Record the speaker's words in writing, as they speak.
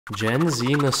Gen Z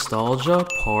Nostalgia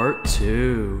Part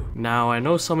 2. Now, I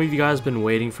know some of you guys been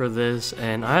waiting for this,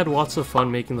 and I had lots of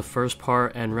fun making the first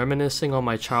part and reminiscing on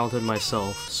my childhood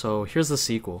myself, so here's the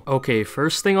sequel. Okay,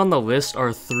 first thing on the list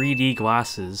are 3D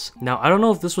glasses. Now, I don't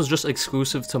know if this was just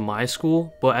exclusive to my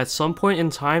school, but at some point in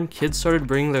time, kids started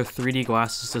bringing their 3D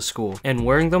glasses to school and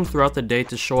wearing them throughout the day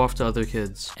to show off to other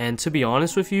kids. And to be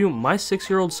honest with you, my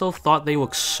 6-year-old self thought they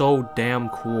looked so damn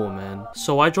cool, man.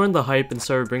 So I joined the hype and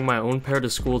started bringing my own pair to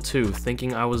school too,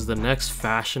 thinking I was the next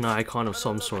fashion icon of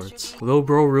some sorts. Lil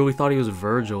bro really thought he was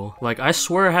Virgil. Like, I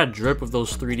swear I had drip with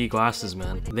those 3D glasses,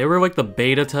 man. They were like the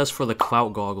beta test for the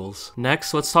clout goggles.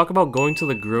 Next, let's talk about going to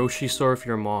the grocery store with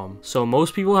your mom. So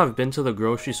most people have been to the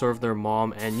grocery store with their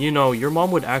mom, and you know, your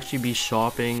mom would actually be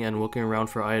shopping and looking around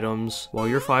for items, while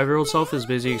your 5-year-old self is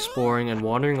busy exploring and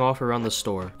wandering off around the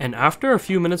store. And after a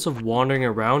few minutes of wandering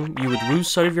around, you would lose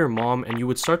sight of your mom and you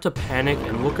would start to panic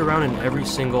and look around in every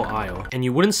single aisle. And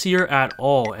you wouldn't see her at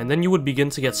all, and then you would begin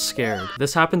to get scared.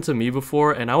 This happened to me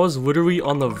before, and I was literally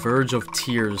on the verge of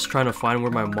tears trying to find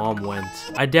where my mom went.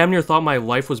 I damn near thought my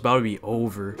life was about to be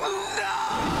over.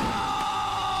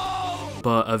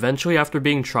 But eventually, after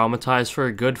being traumatized for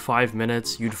a good 5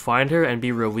 minutes, you'd find her and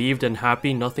be relieved and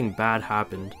happy nothing bad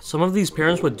happened. Some of these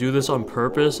parents would do this on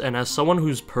purpose, and as someone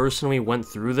who's personally went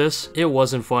through this, it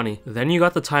wasn't funny. Then you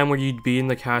got the time where you'd be in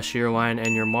the cashier line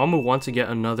and your mom would want to get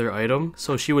another item,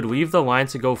 so she would leave the line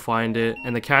to go find it,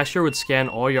 and the cashier would scan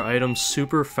all your items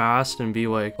super fast and be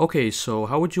like, "Okay, so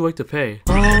how would you like to pay?"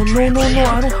 "Oh, no,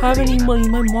 I don't have any money.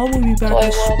 My mom will be back, I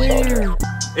swear."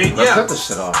 Hey, yeah. Cut the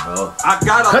shit off, bro. I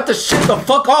gotta cut the shit the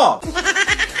fuck off.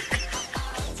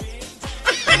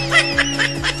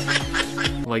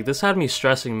 Like, this had me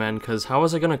stressing, man, because how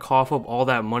was I gonna cough up all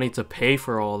that money to pay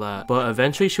for all that? But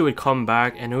eventually she would come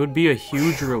back and it would be a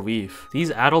huge relief.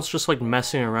 These adults just like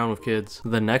messing around with kids.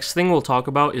 The next thing we'll talk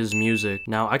about is music.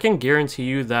 Now, I can guarantee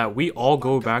you that we all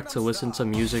go back to listen to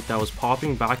music that was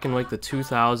popping back in like the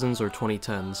 2000s or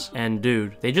 2010s. And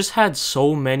dude, they just had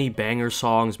so many banger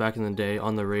songs back in the day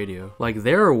on the radio. Like,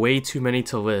 there are way too many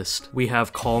to list. We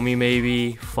have Call Me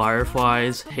Maybe,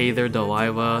 Fireflies, Hey There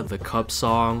Delilah, The Cup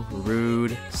Song,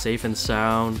 Rude, Safe and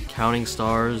Sound, Counting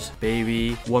Stars,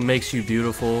 Baby, What Makes You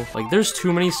Beautiful. Like, there's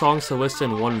too many songs to list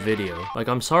in one video. Like,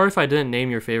 I'm sorry if I didn't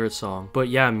name your favorite song. But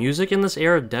yeah, music in this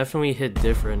era definitely hit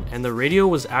different, and the radio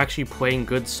was actually playing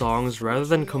good songs rather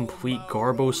than complete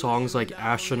garbo songs like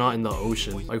Astronaut in the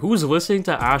Ocean. Like, who's listening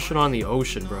to Astronaut in the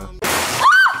Ocean, bruh?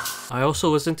 I also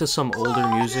listened to some older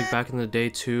music back in the day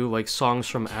too, like songs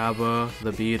from ABBA,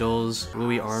 The Beatles,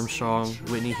 Louis Armstrong,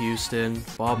 Whitney Houston,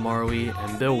 Bob Marley,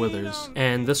 and Bill Withers.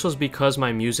 And this was because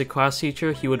my music class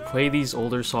teacher, he would play these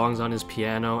older songs on his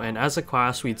piano, and as a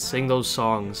class we'd sing those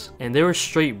songs. And they were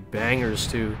straight bangers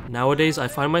too. Nowadays I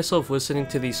find myself listening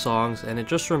to these songs and it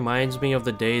just reminds me of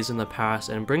the days in the past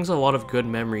and brings a lot of good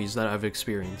memories that I've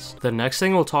experienced. The next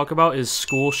thing we'll talk about is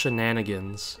school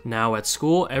shenanigans. Now at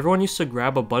school, everyone used to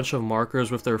grab a bunch of markers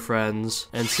with their friends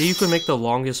and see who could make the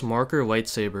longest marker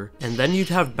lightsaber, and then you'd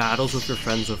have battles with your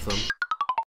friends with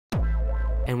them.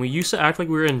 And we used to act like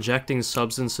we were injecting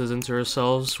substances into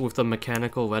ourselves with the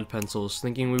mechanical lead pencils,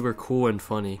 thinking we were cool and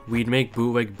funny. We'd make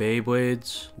bootleg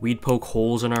Beyblades, we'd poke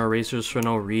holes in our erasers for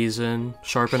no reason,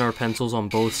 sharpen our pencils on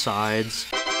both sides,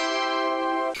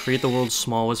 create the world's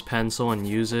smallest pencil and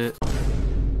use it,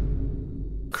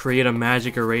 create a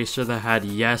magic eraser that had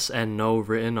yes and no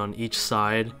written on each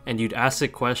side, and you'd ask it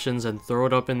questions and throw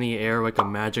it up in the air like a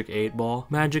magic 8-ball.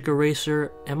 Magic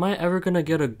eraser, am I ever gonna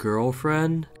get a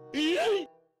girlfriend?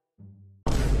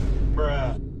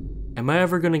 bruh. Am I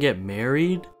ever gonna get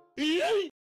married?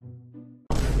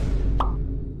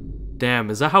 Damn,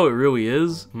 is that how it really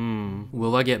is?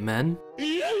 Will I get men?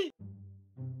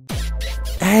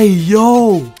 Hey,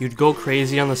 yo! You'd go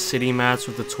crazy on the city mats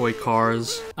with the toy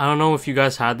cars. I don't know if you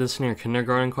guys had this in your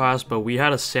kindergarten class, but we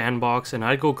had a sandbox and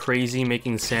I'd go crazy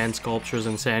making sand sculptures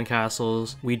and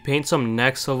sandcastles. We'd paint some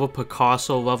next level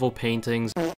Picasso level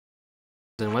paintings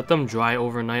and let them dry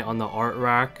overnight on the art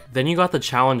rack. Then you got the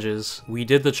challenges. We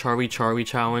did the Charlie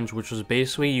challenge, which was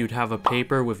basically you'd have a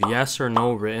paper with yes or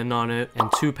no written on it and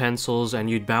 2 pencils,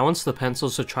 and you'd balance the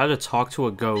pencils to try to talk to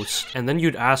a ghost, and then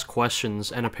you'd ask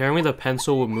questions, and apparently the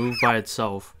pencil would move by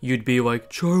itself. You'd be like,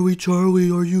 Charlie,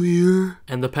 are you here?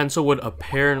 And the pencil would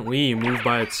apparently move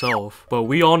by itself. But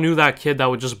we all knew that kid that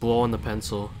would just blow on the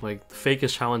pencil. Like, the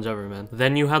fakest challenge ever, man.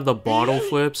 Then you had the bottle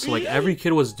flips. Like, every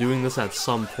kid was doing this at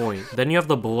some point. Then you have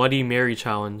the Bloody Mary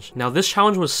challenge. Now this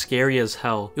challenge was scary as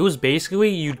hell. It was basically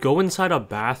you'd go inside a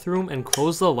bathroom and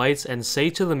close the lights and say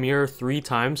to the mirror 3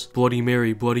 times, Bloody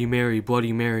Mary, Bloody Mary,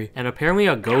 Bloody Mary. And apparently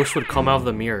a ghost would come out of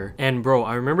the mirror. And bro,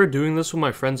 I remember doing this with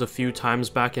my friends a few times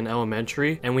back in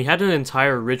elementary, and we had an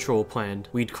entire ritual planned.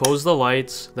 We'd close the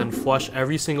lights, then flush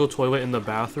every single toilet in the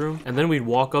bathroom, and then we'd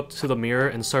walk up to the mirror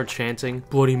and start chanting,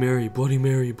 Bloody Mary, Bloody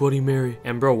Mary, Bloody Mary.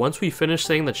 And bro, once we finished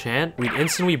saying the chant, we'd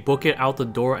instantly book it out the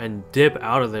door and dip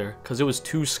out of there because it was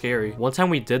too scary. One time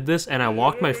we did this and I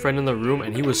locked my friend in the room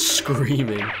and he was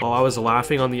screaming while I was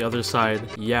laughing on the other side.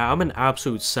 Yeah, I'm an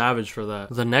absolute savage for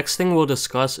that. The next thing we'll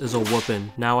discuss is a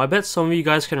whooping. Now I bet some of you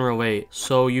guys can relate.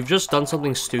 So you've just done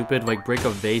something stupid like break a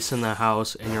vase in the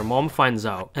house and your mom finds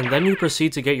out, and then you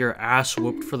proceed to get your ass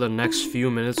whooped for the next few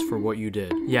minutes for what you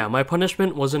did. Yeah, my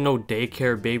punishment wasn't no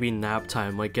daycare baby nap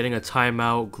time like getting a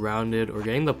timeout, grounded, or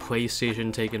getting the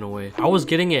PlayStation taken away. I was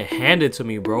getting it handed to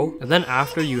me, bro. And then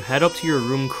after, you head up to your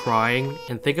room crying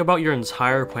and think about your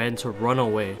entire plan to run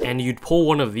away, and you'd pull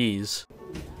one of these.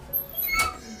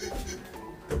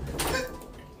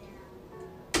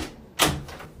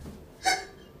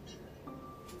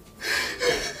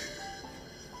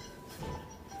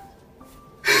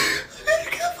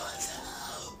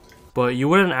 But you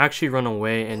wouldn't actually run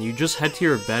away, and you just head to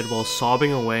your bed while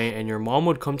sobbing away, and your mom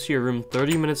would come to your room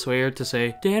 30 minutes later to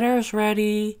say, dinner's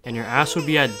ready, and your ass would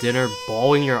be at dinner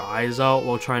bawling your eyes out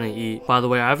while trying to eat. By the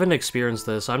way, I haven't experienced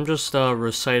this, I'm just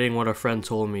reciting what a friend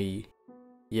told me.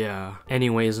 Yeah.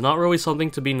 Anyways, not really something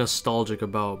to be nostalgic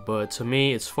about, but to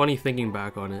me, it's funny thinking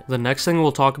back on it. The next thing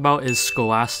we'll talk about is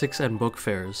scholastics and book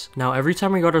fairs. Now, every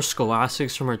time we got our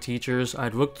scholastics from our teachers,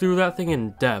 I'd look through that thing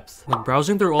in depth. Like,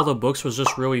 browsing through all the books was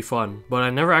just really fun, but I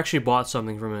never actually bought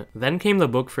something from it. Then came the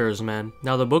book fairs, man.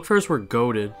 Now, the book fairs were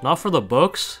goated. Not for the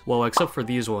books, well, except for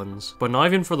these ones, but not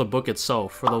even for the book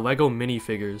itself, for the Lego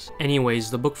minifigures.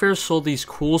 Anyways, the book fairs sold these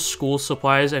cool school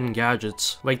supplies and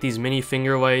gadgets, like these mini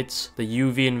finger lights, the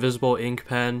UV invisible ink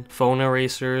pen, phone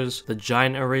erasers, the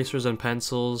giant erasers and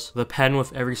pencils, the pen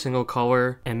with every single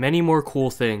color, and many more cool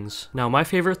things. Now my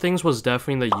favorite things was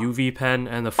definitely the UV pen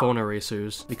and the phone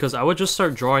erasers, because I would just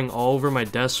start drawing all over my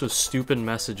desk with stupid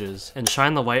messages and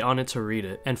shine the light on it to read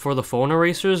it. And for the phone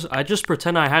erasers, I just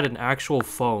pretend I had an actual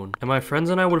phone, and my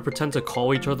friends and I would pretend to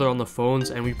call each other on the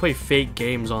phones and we play fake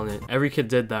games on it. Every kid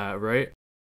did that, right?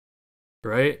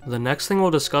 The next thing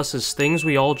we'll discuss is things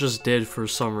we all just did for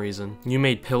some reason. You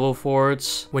made pillow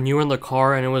forts. When you were in the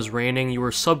car and it was raining, you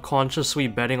were subconsciously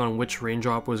betting on which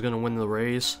raindrop was gonna win the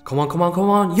race. Come on, come on,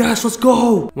 come on, yes, let's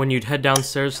go! When you'd head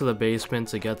downstairs to the basement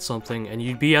to get something and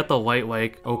you'd be at the light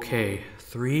like, okay,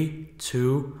 3,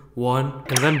 2, 1,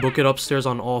 and then book it upstairs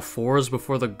on all 4s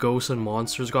before the ghosts and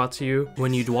monsters got to you.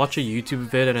 When you'd watch a YouTube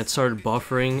vid and it started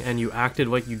buffering and you acted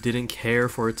like you didn't care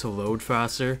for it to load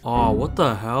faster. Aw, what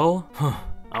the hell? Huh,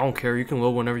 I don't care, you can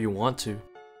load whenever you want to.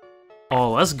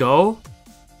 Oh, let's go!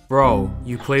 Bro,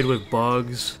 you played with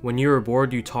bugs. When you were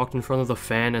bored, you talked in front of the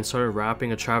fan and started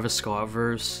rapping a Travis Scott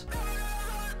verse.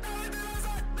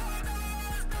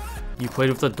 You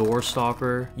played with the door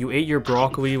stopper. You ate your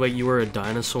broccoli like you were a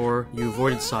dinosaur. You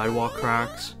avoided sidewalk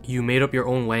cracks. You made up your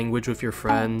own language with your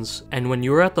friends. And when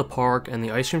you were at the park and the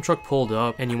ice cream truck pulled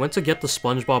up and you went to get the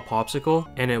SpongeBob popsicle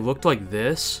and it looked like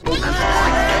this.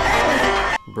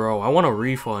 Bro, I want a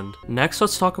refund. Next,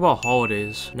 let's talk about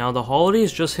holidays. Now, the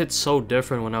holidays just hit so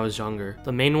different when I was younger.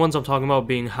 The main ones I'm talking about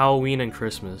being Halloween and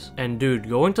Christmas. And dude,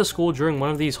 going to school during one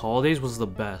of these holidays was the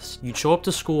best. You'd show up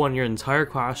to school and your entire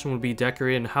classroom would be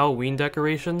decorated in Halloween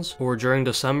decorations, or during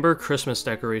December, Christmas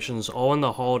decorations, all in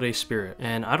the holiday spirit.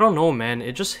 And I don't know, man,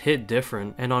 it just hit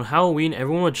different. And on Halloween,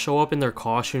 everyone would show up in their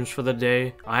costumes for the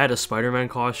day. I had a Spider-Man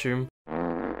costume.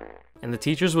 And the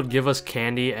teachers would give us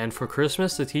candy, and for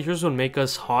Christmas, the teachers would make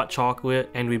us hot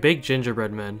chocolate, and we bake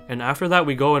gingerbread men. And after that,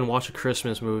 we go and watch a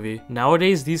Christmas movie.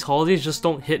 Nowadays, these holidays just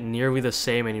don't hit nearly the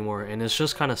same anymore, and it's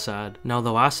just kinda sad. Now,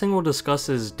 the last thing we'll discuss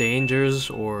is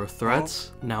dangers or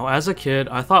threats. Now, as a kid,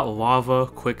 I thought lava,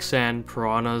 quicksand,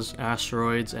 piranhas,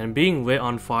 asteroids, and being lit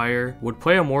on fire would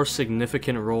play a more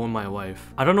significant role in my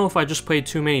life. I don't know if I just played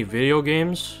too many video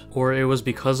games, or it was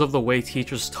because of the way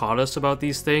teachers taught us about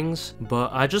these things, but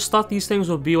I just thought these things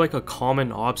would be like a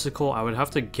common obstacle I would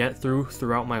have to get through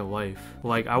throughout my life.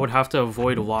 Like, I would have to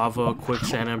avoid lava,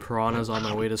 quicksand, and piranhas on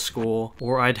my way to school,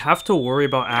 or I'd have to worry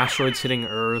about asteroids hitting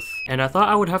Earth, and I thought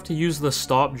I would have to use the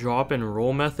stop, drop, and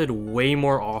roll method way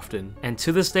more often. And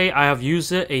to this day, I have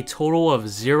used it a total of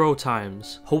 0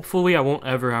 times. Hopefully, I won't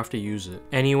ever have to use it.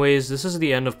 Anyways, this is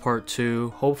the end of part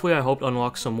 2. Hopefully, I helped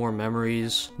unlock some more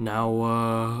memories.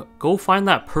 Now, go find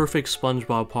that perfect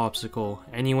SpongeBob popsicle.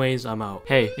 Anyways, I'm out.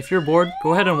 Hey, if you're bored,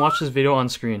 go ahead and watch this video on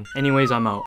screen. Anyways, I'm out.